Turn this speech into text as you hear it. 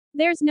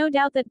There's no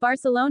doubt that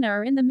Barcelona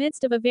are in the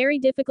midst of a very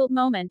difficult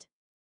moment.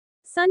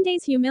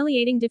 Sunday's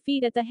humiliating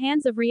defeat at the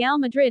hands of Real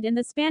Madrid in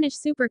the Spanish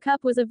Super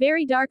Cup was a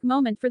very dark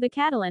moment for the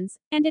Catalans,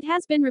 and it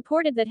has been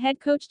reported that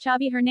head coach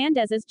Xavi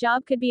Hernandez's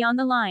job could be on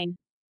the line.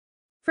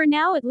 For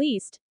now at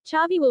least,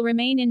 Xavi will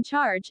remain in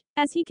charge,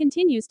 as he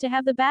continues to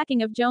have the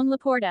backing of Joan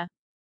Laporta.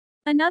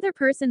 Another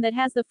person that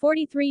has the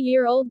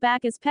 43-year-old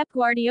back is Pep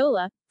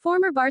Guardiola,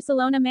 former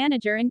Barcelona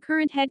manager and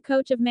current head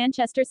coach of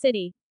Manchester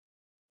City.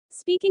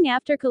 Speaking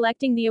after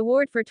collecting the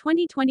award for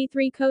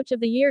 2023 Coach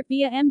of the Year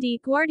via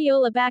MD,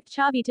 Guardiola backed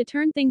Xavi to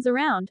turn things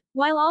around,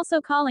 while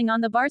also calling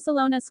on the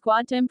Barcelona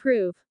squad to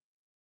improve.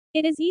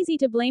 It is easy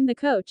to blame the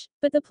coach,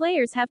 but the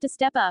players have to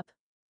step up.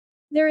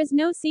 There is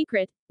no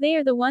secret, they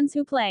are the ones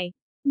who play.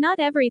 Not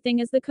everything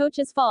is the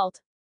coach's fault.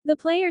 The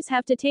players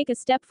have to take a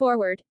step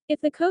forward.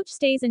 If the coach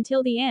stays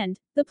until the end,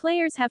 the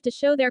players have to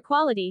show their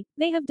quality.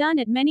 They have done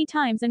it many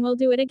times and will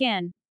do it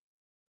again.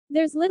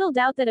 There's little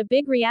doubt that a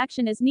big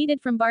reaction is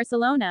needed from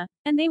Barcelona,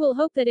 and they will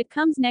hope that it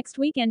comes next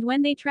weekend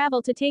when they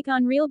travel to take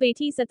on Real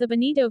Betis at the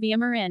Benito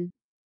Villamarín.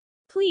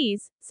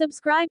 Please,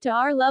 subscribe to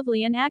our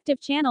lovely and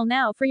active channel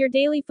now for your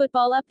daily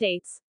football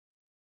updates.